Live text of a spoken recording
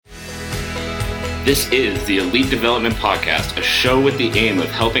This is the Elite Development Podcast, a show with the aim of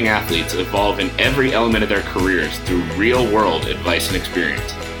helping athletes evolve in every element of their careers through real-world advice and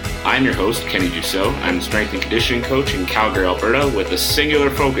experience. I'm your host, Kenny Dussault. I'm a strength and conditioning coach in Calgary, Alberta, with a singular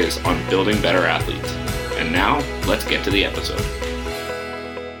focus on building better athletes. And now, let's get to the episode.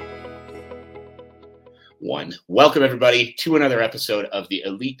 Welcome, everybody, to another episode of the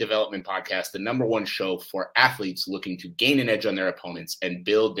Elite Development Podcast, the number one show for athletes looking to gain an edge on their opponents and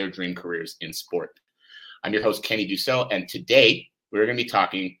build their dream careers in sport. I'm your host, Kenny Dussault, and today we're going to be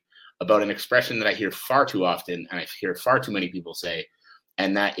talking about an expression that I hear far too often and I hear far too many people say,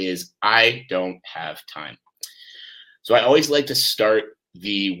 and that is, I don't have time. So I always like to start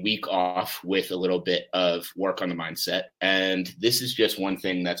the week off with a little bit of work on the mindset, and this is just one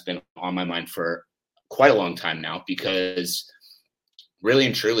thing that's been on my mind for quite a long time now, because really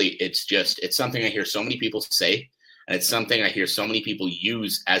and truly, it's something I hear so many people say, and it's something I hear so many people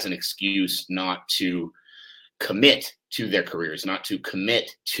use as an excuse not to commit to their careers, not to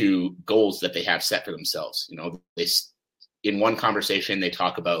commit to goals that they have set for themselves. You know, in one conversation, they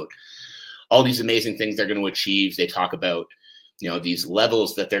talk about all these amazing things they're going to achieve. They talk about, you know, these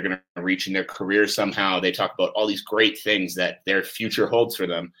levels that they're going to reach in their career somehow. They talk about all these great things that their future holds for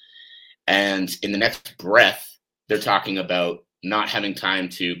them. And in the next breath, they're talking about not having time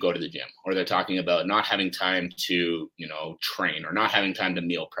to go to the gym, or they're talking about not having time to, you know, train, or not having time to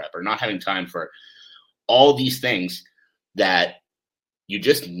meal prep, or not having time for all these things that you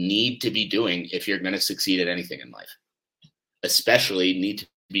just need to be doing if you're going to succeed at anything in life, especially need to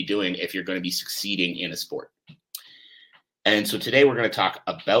be doing if you're going to be succeeding in a sport. And so today we're going to talk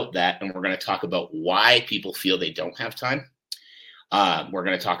about that, and we're going to talk about why people feel they don't have time. We're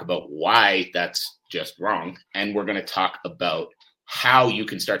going to talk about why that's just wrong. And we're going to talk about how you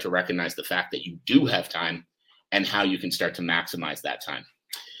can start to recognize the fact that you do have time and how you can start to maximize that time.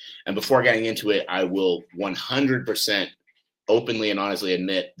 And before getting into it, I will 100% openly and honestly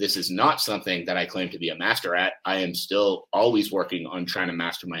admit this is not something that I claim to be a master at. I am still always working on trying to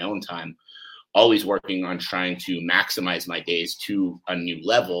master my own time, always working on trying to maximize my days to a new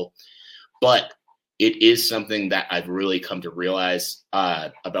level. But it is something that I've really come to realize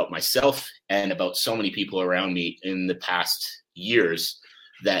about myself and about so many people around me in the past years,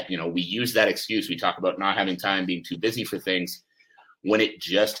 that, you know, we use that excuse. We talk about not having time, being too busy for things, when it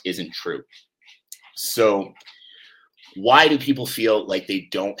just isn't true. So why do people feel like they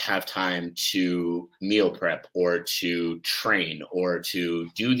don't have time to meal prep or to train or to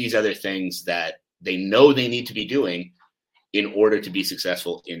do these other things that they know they need to be doing in order to be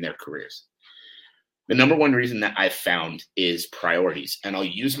successful in their careers? The number one reason that I've found is priorities. And I'll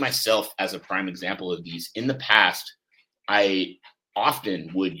use myself as a prime example of these. In the past, I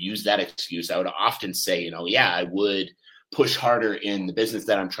often would use that excuse. I would often say, you know, yeah, I would push harder in the business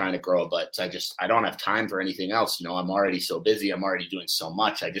that I'm trying to grow, but I don't have time for anything else. You know, I'm already so busy. I'm already doing so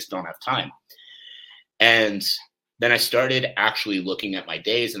much. I just don't have time. And then I started actually looking at my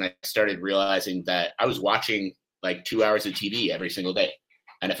days, and I started realizing that I was watching like 2 hours of TV every single day.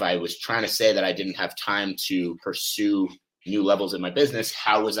 And if I was trying to say that I didn't have time to pursue new levels in my business,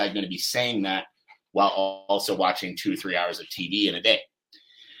 how was I going to be saying that while also watching 2 to 3 hours of TV in a day?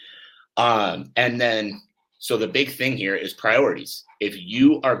 So the big thing here is priorities. If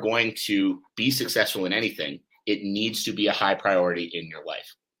you are going to be successful in anything, it needs to be a high priority in your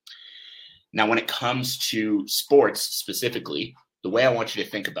life. Now, when it comes to sports specifically, the way I want you to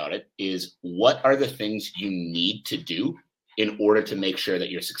think about it is, what are the things you need to do in order to make sure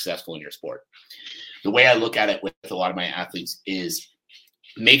that you're successful in your sport? The way I look at it with a lot of my athletes is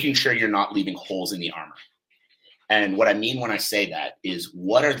making sure you're not leaving holes in the armor. And what I mean when I say that is,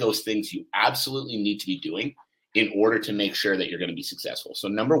 what are those things you absolutely need to be doing in order to make sure that you're going to be successful? So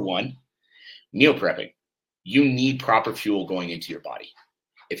number one, meal prepping. You need proper fuel going into your body.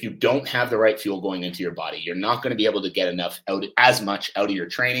 If you don't have the right fuel going into your body, you're not going to be able to get as much out of your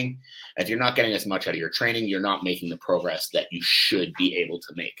training. If you're not getting as much out of your training, you're not making the progress that you should be able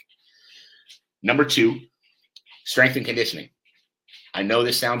to make. Number two, strength and conditioning. I know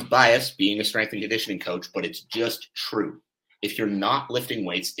this sounds biased, being a strength and conditioning coach, but it's just true. If you're not lifting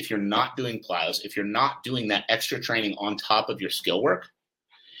weights, if you're not doing plows, if you're not doing that extra training on top of your skill work,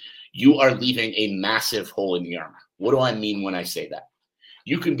 you are leaving a massive hole in the armor. What do I mean when I say that?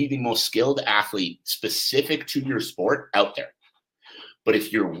 You can be the most skilled athlete specific to your sport out there. But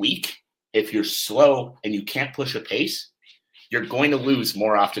if you're weak, if you're slow, and you can't push a pace, you're going to lose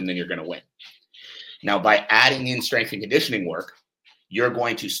more often than you're going to win. Now, by adding in strength and conditioning work, you're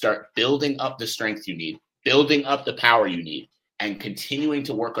going to start building up the strength you need, building up the power you need, and continuing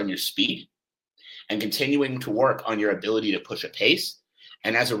to work on your speed and continuing to work on your ability to push a pace.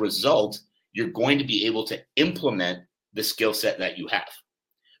 And as a result, you're going to be able to implement the skill set that you have.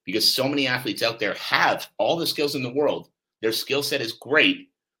 Because so many athletes out there have all the skills in the world. Their skill set is great,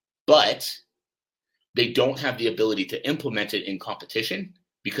 but they don't have the ability to implement it in competition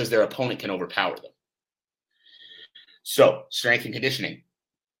because their opponent can overpower them. So, strength and conditioning,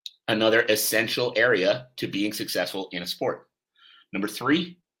 another essential area to being successful in a sport. Number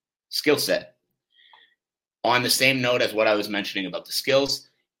 3, skill set. On the same note as what I was mentioning about the skills,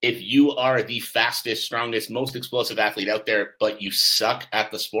 if you are the fastest, strongest, most explosive athlete out there, but you suck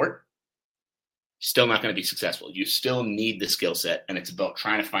at the sport, still not going to be successful. You still need the skill set, and it's about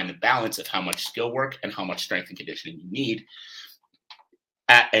trying to find the balance of how much skill work and how much strength and conditioning you need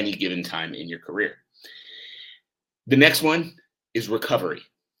at any given time in your career. The next one is recovery,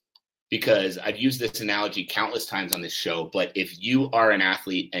 because I've used this analogy countless times on this show, but if you are an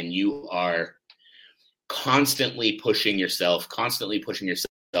athlete and you are constantly pushing yourself,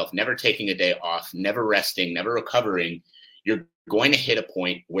 never taking a day off, never resting, never recovering, you're going to hit a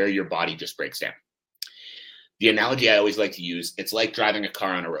point where your body just breaks down. The analogy I always like to use, it's like driving a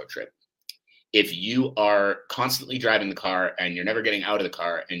car on a road trip. If you are constantly driving the car and you're never getting out of the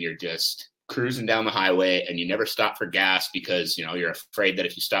car and you're just cruising down the highway and you never stop for gas because you're afraid that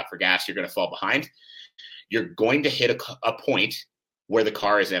if you stop for gas, you're going to fall behind, you're going to hit a point where the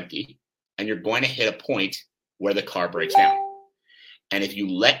car is empty, and you're going to hit a point where the car breaks down. And if you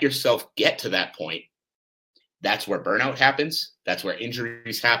let yourself get to that point, that's where burnout happens. That's where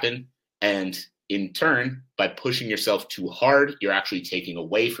injuries happen. And in turn, by pushing yourself too hard, you're actually taking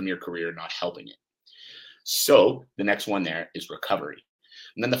away from your career, not helping it. So the next one there is recovery.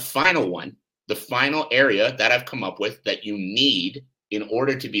 And then the final area that I've come up with that you need in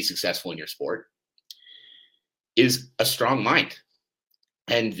order to be successful in your sport is a strong mind.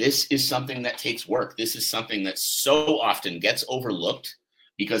 And this is something that takes work. This is something that so often gets overlooked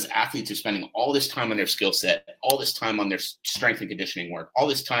because athletes are spending all this time on their skill set, all this time on their strength and conditioning work, all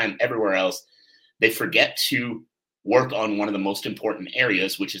this time everywhere else. They forget to work on one of the most important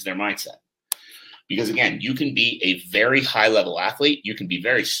areas, which is their mindset. Because again, you can be a very high level athlete. You can be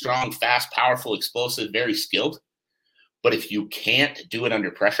very strong, fast, powerful, explosive, very skilled. But if you can't do it under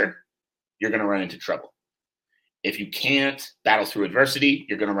pressure, you're going to run into trouble. If you can't battle through adversity,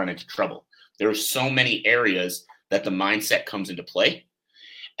 you're going to run into trouble. There are so many areas that the mindset comes into play.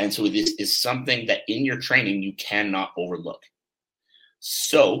 And so this is something that in your training, you cannot overlook.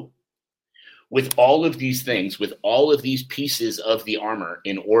 So with all of these things, with all of these pieces of the armor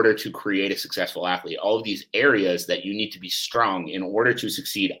in order to create a successful athlete, all of these areas that you need to be strong in order to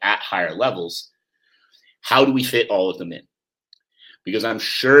succeed at higher levels, how do we fit all of them in? Because I'm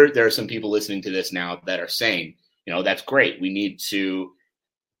sure there are some people listening to this now that are saying, that's great. We need to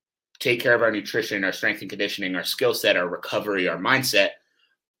take care of our nutrition, our strength and conditioning, our skill set, our recovery, our mindset.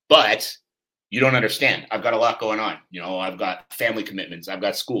 But you don't understand. I've got a lot going on. I've got family commitments. I've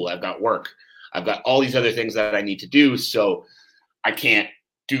got school. I've got work. I've got all these other things that I need to do. So I can't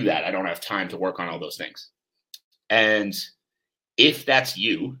do that. I don't have time to work on all those things. And if that's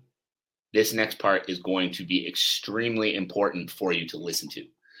you, this next part is going to be extremely important for you to listen to.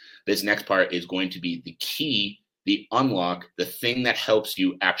 This next part is going to be the key, the unlock, the thing that helps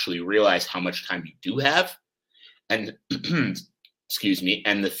you actually realize how much time you do have, and excuse me,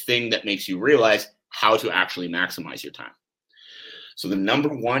 and the thing that makes you realize how to actually maximize your time. So the number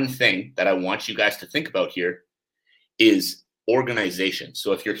one thing that I want you guys to think about here is organization.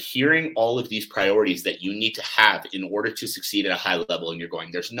 So if you're hearing all of these priorities that you need to have in order to succeed at a high level, and you're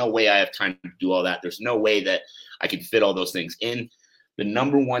going, there's no way I have time to do all that. There's no way that I can fit all those things in. The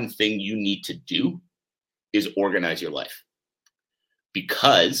number one thing you need to do is organize your life,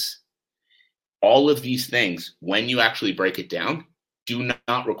 because all of these things, when you actually break it down, do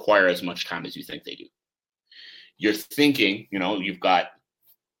not require as much time as you think they do. You're thinking, you've got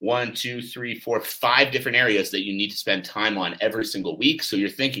 1, 2, 3, 4, 5 different areas that you need to spend time on every single week. So you're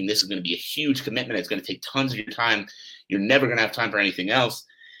thinking this is going to be a huge commitment. It's going to take tons of your time. You're never going to have time for anything else.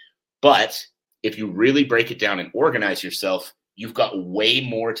 But if you really break it down and organize yourself, you've got way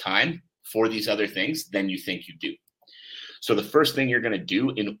more time for these other things than you think you do. So the first thing you're going to do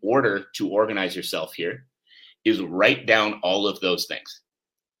in order to organize yourself here is write down all of those things,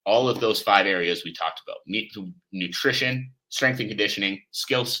 all of those 5 areas we talked about: nutrition, strength and conditioning,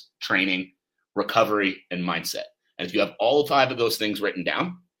 skills training, recovery, and mindset. And if you have all 5 of those things written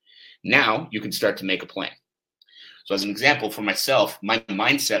down, now you can start to make a plan. So as an example, for myself, my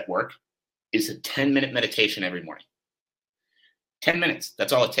mindset work is a 10-minute meditation every morning. 10 minutes,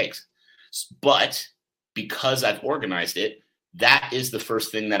 that's all it takes. But because I've organized it, that is the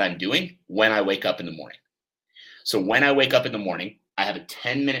first thing that I'm doing when I wake up in the morning. So when I wake up in the morning, I have a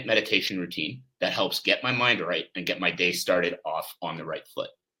 10-minute meditation routine that helps get my mind right and get my day started off on the right foot.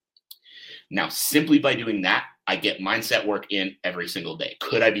 Now, simply by doing that, I get mindset work in every single day.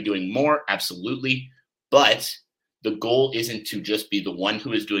 Could I be doing more? Absolutely. But the goal isn't to just be the one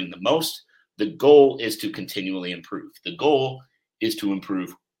who is doing the most. The goal is to continually improve. The goal is to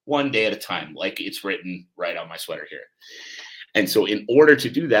improve one day at a time, like it's written right on my sweater here. And so in order to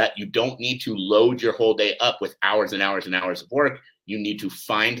do that, you don't need to load your whole day up with hours and hours and hours of work. You need to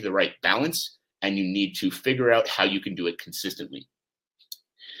find the right balance, and you need to figure out how you can do it consistently.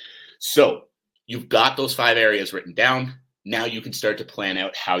 So you've got those 5 areas written down. Now you can start to plan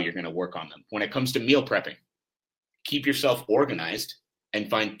out how you're going to work on them. When it comes to meal prepping, keep yourself organized and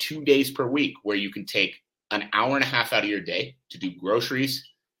find 2 days per week where you can take an hour and a half out of your day to do groceries,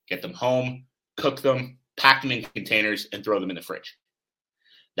 get them home, cook them, pack them in containers, and throw them in the fridge.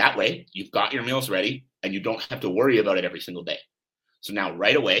 That way, you've got your meals ready and you don't have to worry about it every single day. So now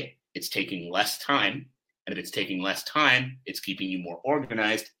right away, it's taking less time. And if it's taking less time, it's keeping you more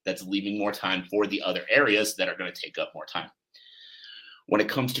organized. That's leaving more time for the other areas that are going to take up more time. When it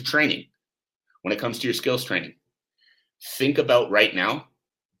comes to training, when it comes to your skills training, think about right now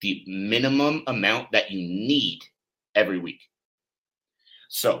the minimum amount that you need every week.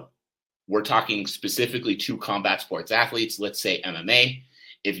 So we're talking specifically to combat sports athletes, let's say MMA.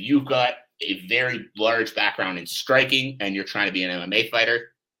 If you've got a very large background in striking and you're trying to be an MMA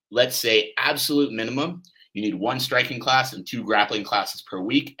fighter, let's say absolute minimum, you need 1 striking class and 2 grappling classes per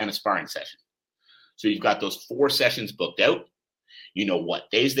week and a sparring session. So you've got those 4 sessions booked out. You know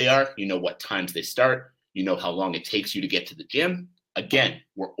what days they are. You know what times they start. You know how long it takes you to get to the gym. Again,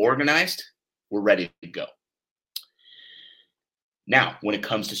 we're organized. We're ready to go. Now, when it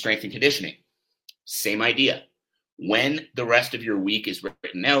comes to strength and conditioning, same idea. When the rest of your week is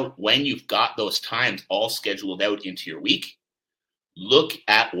written out, when you've got those times all scheduled out into your week, look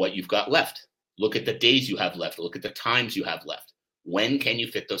at what you've got left. Look at the days you have left. Look at the times you have left. When can you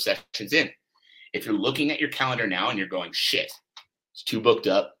fit those sessions in? If you're looking at your calendar now and you're going, shit, it's too booked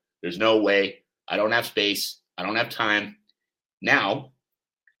up. There's no way. I don't have space. I don't have time. Now,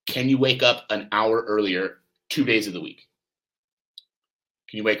 can you wake up an hour earlier 2 days of the week?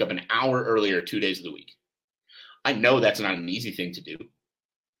 Can you wake up an hour earlier 2 days of the week? I know that's not an easy thing to do.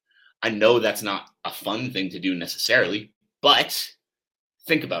 I know that's not a fun thing to do necessarily, but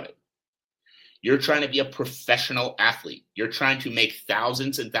think about it. You're trying to be a professional athlete. You're trying to make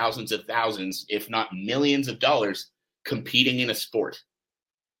thousands and thousands of thousands, if not millions of dollars, competing in a sport.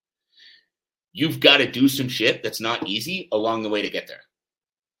 You've got to do some shit that's not easy along the way to get there.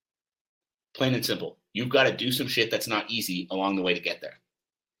 Plain and simple. You've got to do some shit that's not easy along the way to get there.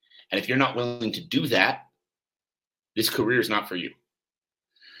 And if you're not willing to do that, this career is not for you.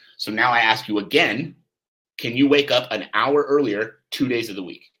 So now I ask you again, can you wake up an hour earlier 2 days of the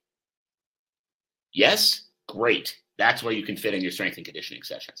week? Yes? Great. That's where you can fit in your strength and conditioning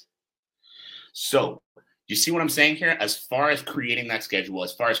sessions. So you see what I'm saying here? As far as creating that schedule,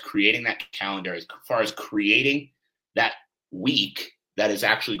 as far as creating that calendar, as far as creating that week that is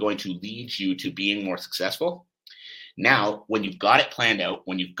actually going to lead you to being more successful. Now, when you've got it planned out,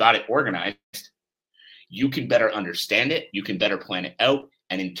 when you've got it organized, you can better understand it. You can better plan it out.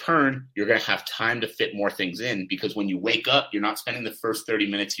 And in turn, you're going to have time to fit more things in, because when you wake up, you're not spending the first 30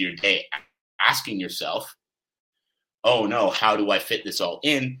 minutes of your day asking yourself, oh no, how do I fit this all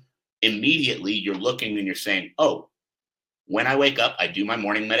in? Immediately, you're looking and you're saying, oh, when I wake up, I do my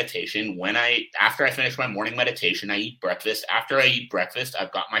morning meditation. After I finish my morning meditation, I eat breakfast. After I eat breakfast,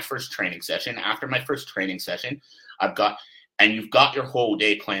 I've got my first training session. After my first training session, and you've got your whole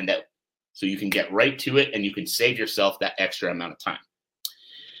day planned out. So you can get right to it and you can save yourself that extra amount of time.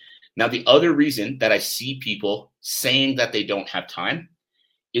 Now, the other reason that I see people saying that they don't have time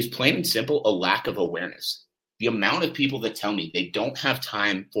is plain and simple a lack of awareness. The amount of people that tell me they don't have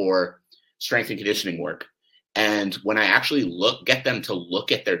time for strength and conditioning work, and when I actually get them to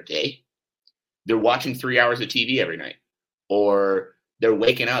look at their day, they're watching 3 hours of TV every night, or they're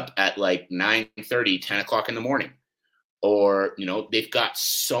waking up at like 9:30, 10 o'clock in the morning, or, they've got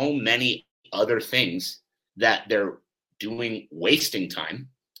so many other things that they're doing, wasting time,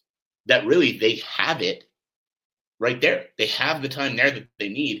 that really they have it right there. They have the time there that they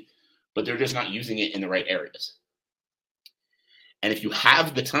need, but they're just not using it in the right areas. And if you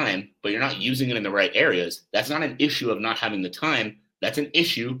have the time, but you're not using it in the right areas, that's not an issue of not having the time. That's an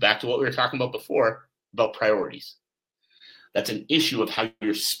issue, back to what we were talking about before, about priorities. That's an issue of how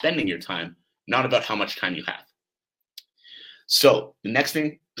you're spending your time, not about how much time you have. So the next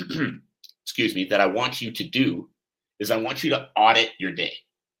thing, that I want you to do is I want you to audit your day.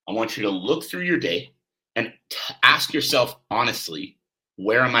 I want you to look through your day and ask yourself honestly,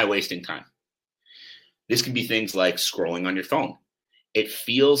 where am I wasting time? This can be things like scrolling on your phone. It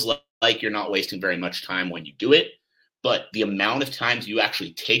feels like you're not wasting very much time when you do it, but the amount of times you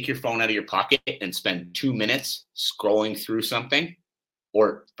actually take your phone out of your pocket and spend 2 minutes scrolling through something,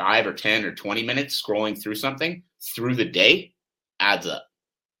 or 5 or 10 or 20 minutes scrolling through something through the day adds up.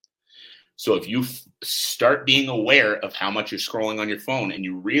 So if you start being aware of how much you're scrolling on your phone and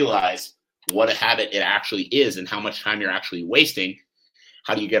you realize what a habit it actually is and how much time you're actually wasting,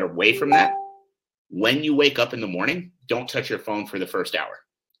 how do you get away from that? When you wake up in the morning, don't touch your phone for the first hour.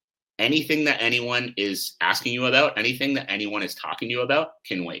 Anything that anyone is asking you about, anything that anyone is talking to you about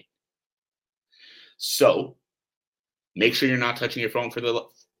can wait. So make sure you're not touching your phone for the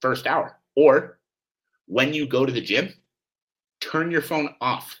first hour. Or when you go to the gym, turn your phone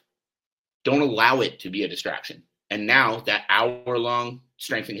off. Don't allow it to be a distraction. And now that hour-long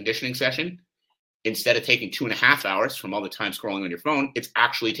strength and conditioning session, instead of taking 2.5 hours from all the time scrolling on your phone, it's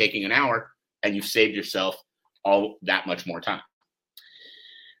actually taking an hour, and you've saved yourself all that much more time.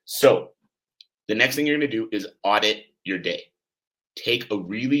 So the next thing you're going to do is audit your day. Take a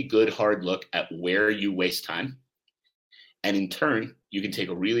really good hard look at where you waste time. And in turn, you can take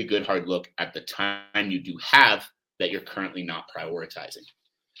a really good hard look at the time you do have that you're currently not prioritizing.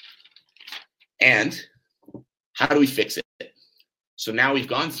 And how do we fix it? So now we've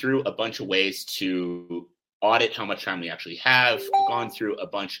gone through a bunch of ways to audit how much time we actually have. We've gone through a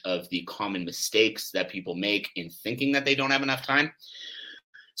bunch of the common mistakes that people make in thinking that they don't have enough time.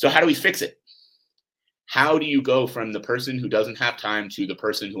 So how do we fix it? How do you go from the person who doesn't have time to the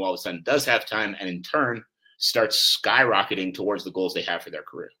person who all of a sudden does have time, and in turn starts skyrocketing towards the goals they have for their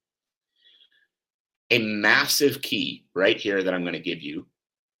career? A massive key right here that I'm going to give you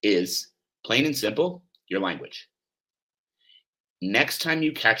is, plain and simple, your language. Next time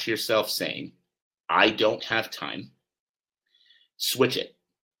you catch yourself saying, I don't have time, switch it.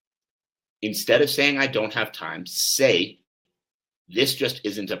 Instead of saying I don't have time, say, this just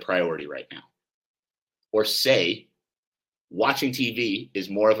isn't a priority right now. Or say, watching TV is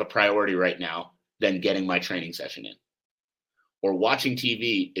more of a priority right now than getting my training session in. Or watching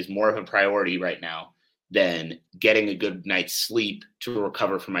TV is more of a priority right now than getting a good night's sleep to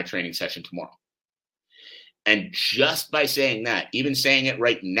recover from my training session tomorrow. And just by saying that, even saying it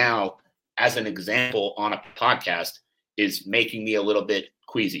right now as an example on a podcast, is making me a little bit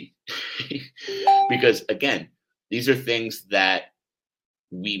queasy. Because again, these are things that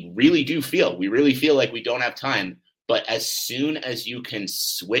we really do feel. We really feel like we don't have time. But as soon as you can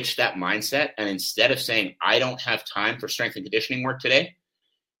switch that mindset, and instead of saying, I don't have time for strength and conditioning work today,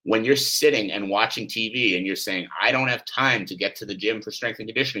 when you're sitting and watching TV and you're saying, I don't have time to get to the gym for strength and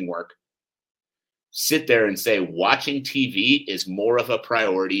conditioning work, sit there and say, watching TV is more of a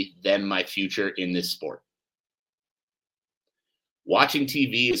priority than my future in this sport. Watching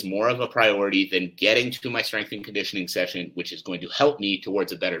TV is more of a priority than getting to my strength and conditioning session, which is going to help me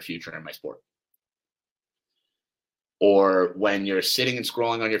towards a better future in my sport. Or when you're sitting and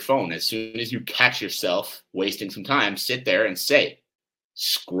scrolling on your phone, as soon as you catch yourself wasting some time, sit there and say,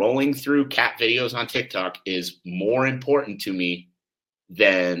 scrolling through cat videos on TikTok is more important to me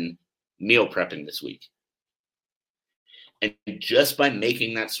than meal prepping this week. And just by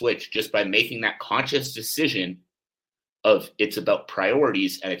making that switch, just by making that conscious decision of it's about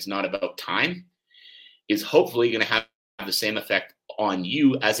priorities and it's not about time, is hopefully going to have the same effect on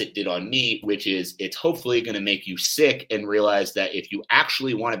you as it did on me, which is it's hopefully going to make you sick and realize that if you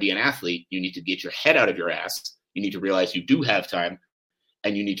actually want to be an athlete, you need to get your head out of your ass. You need to realize you do have time,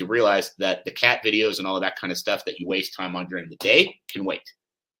 and you need to realize that the cat videos and all of that kind of stuff that you waste time on during the day can wait.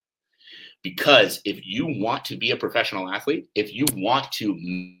 Because if you want to be a professional athlete, if you want to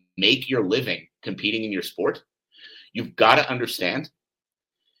make your living competing in your sport, you've got to understand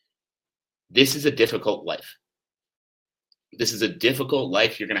this is a difficult life. This is a difficult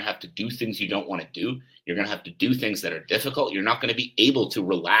life. You're going to have to do things you don't want to do. You're going to have to do things that are difficult. You're not going to be able to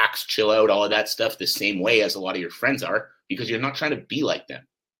relax, chill out, all of that stuff the same way as a lot of your friends are, because you're not trying to be like them.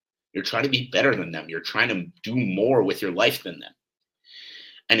 You're trying to be better than them. You're trying to do more with your life than them.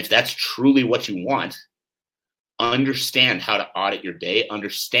 And if that's truly what you want, understand how to audit your day,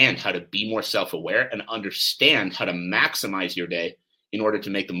 understand how to be more self-aware, and understand how to maximize your day in order to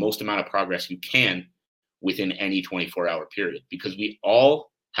make the most amount of progress you can within any 24-hour period. Because we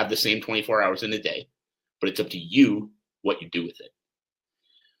all have the same 24 hours in a day, but it's up to you what you do with it.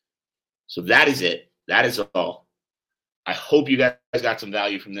 So that is it. That is all. I hope you guys got some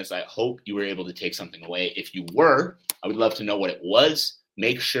value from this. I hope you were able to take something away. If you were, I would love to know what it was.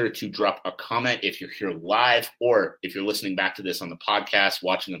 Make sure to drop a comment if you're here live, or if you're listening back to this on the podcast,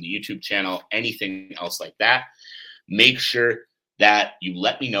 watching on the YouTube channel, anything else like that. Make sure that you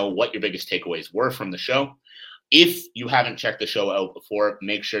let me know what your biggest takeaways were from the show. If you haven't checked the show out before,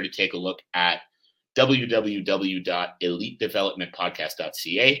 make sure to take a look at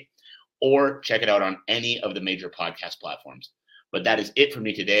www.elitedevelopmentpodcast.ca or check it out on any of the major podcast platforms. But that is it for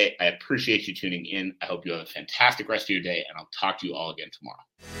me today. I appreciate you tuning in. I hope you have a fantastic rest of your day, and I'll talk to you all again tomorrow.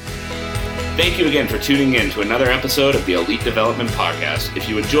 Thank you again for tuning in to another episode of the Elite Development Podcast. If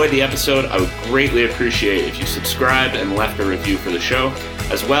you enjoyed the episode, I would greatly appreciate if you subscribed and left a review for the show.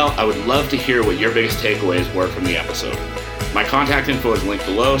 As well, I would love to hear what your biggest takeaways were from the episode. My contact info is linked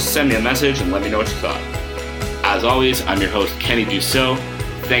below. Send me a message and let me know what you thought. As always, I'm your host, Kenny Dussault.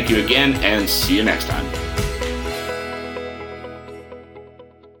 Thank you again, and see you next time.